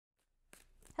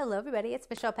Hello everybody, it's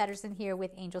Michelle Patterson here with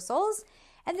Angel Souls,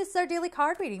 and this is our daily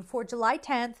card reading for July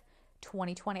 10th,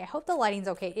 2020. I hope the lighting's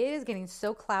okay. It is getting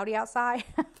so cloudy outside.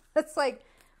 It's like,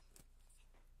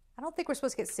 I don't think we're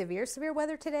supposed to get severe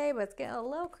weather today, but it's getting a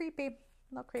little creepy.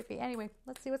 Anyway,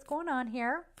 let's see what's going on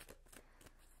here.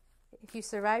 If you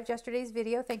survived yesterday's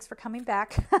video, thanks for coming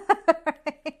back.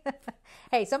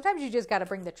 Hey, sometimes you just got to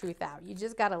bring the truth out. You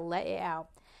just got to let it out.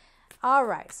 All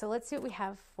right, so let's see what we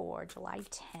have for July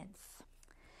 10th.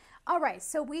 All right,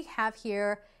 so we have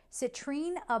here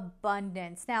citrine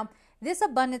abundance. Now, this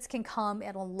abundance can come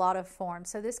in a lot of forms.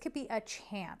 So this could be a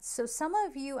chance. So some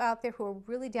of you out there who are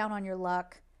really down on your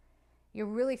luck, you're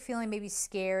really feeling maybe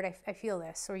scared. I feel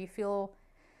this, or you feel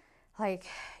like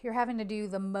you're having to do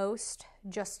the most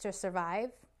just to survive.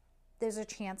 There's a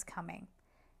chance coming.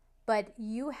 But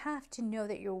you have to know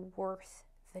that you're worth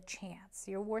the chance.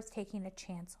 You're worth taking a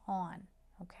chance on,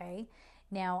 okay?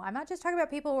 Now, I'm not just talking about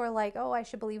people who are like, oh, I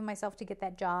should believe in myself to get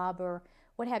that job or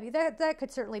what have you. That could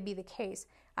certainly be the case.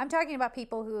 I'm talking about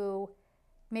people who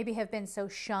maybe have been so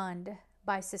shunned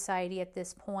by society at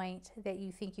this point that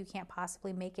you think you can't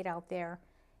possibly make it out there.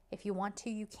 If you want to,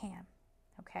 you can,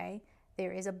 okay?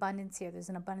 There is abundance here. There's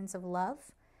an abundance of love.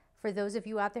 For those of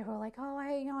you out there who are like, oh,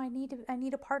 I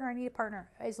need a partner.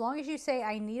 As long as you say,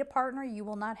 I need a partner, you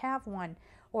will not have one.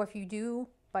 Or if you do,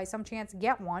 by some chance,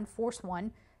 get one, force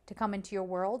one to come into your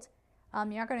world, you're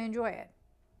not going to enjoy it.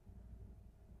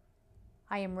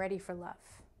 I am ready for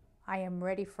love. I am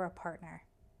ready for a partner.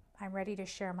 I'm ready to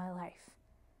share my life.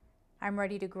 I'm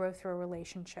ready to grow through a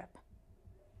relationship.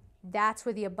 That's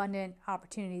where the abundant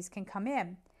opportunities can come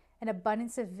in. An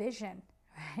abundance of vision,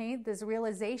 right? This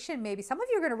realization, maybe some of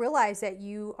you are going to realize that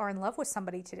you are in love with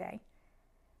somebody today.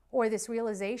 Or this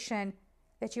realization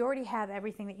that you already have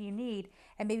everything that you need.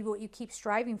 And maybe what you keep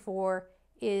striving for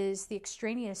is the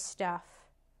extraneous stuff,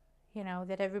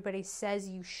 that everybody says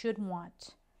you should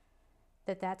want.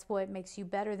 That's what makes you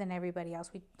better than everybody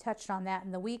else. We touched on that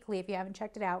in the weekly. If you haven't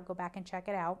checked it out, go back and check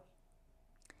it out.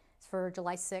 It's for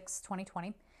July 6th,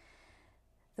 2020,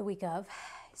 the week of.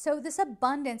 So this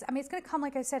abundance, it's going to come,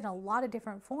 like I said, in a lot of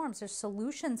different forms. There's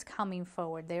solutions coming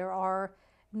forward. There are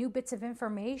new bits of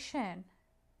information.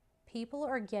 People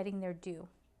are getting their due,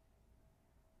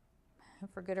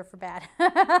 for good or for bad.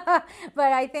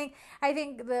 But I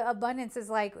think the abundance is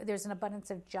like there's an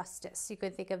abundance of justice. You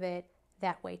could think of it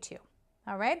that way too.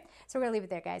 All right? So we're going to leave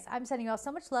it there, guys. I'm sending you all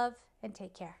so much love and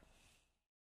take care.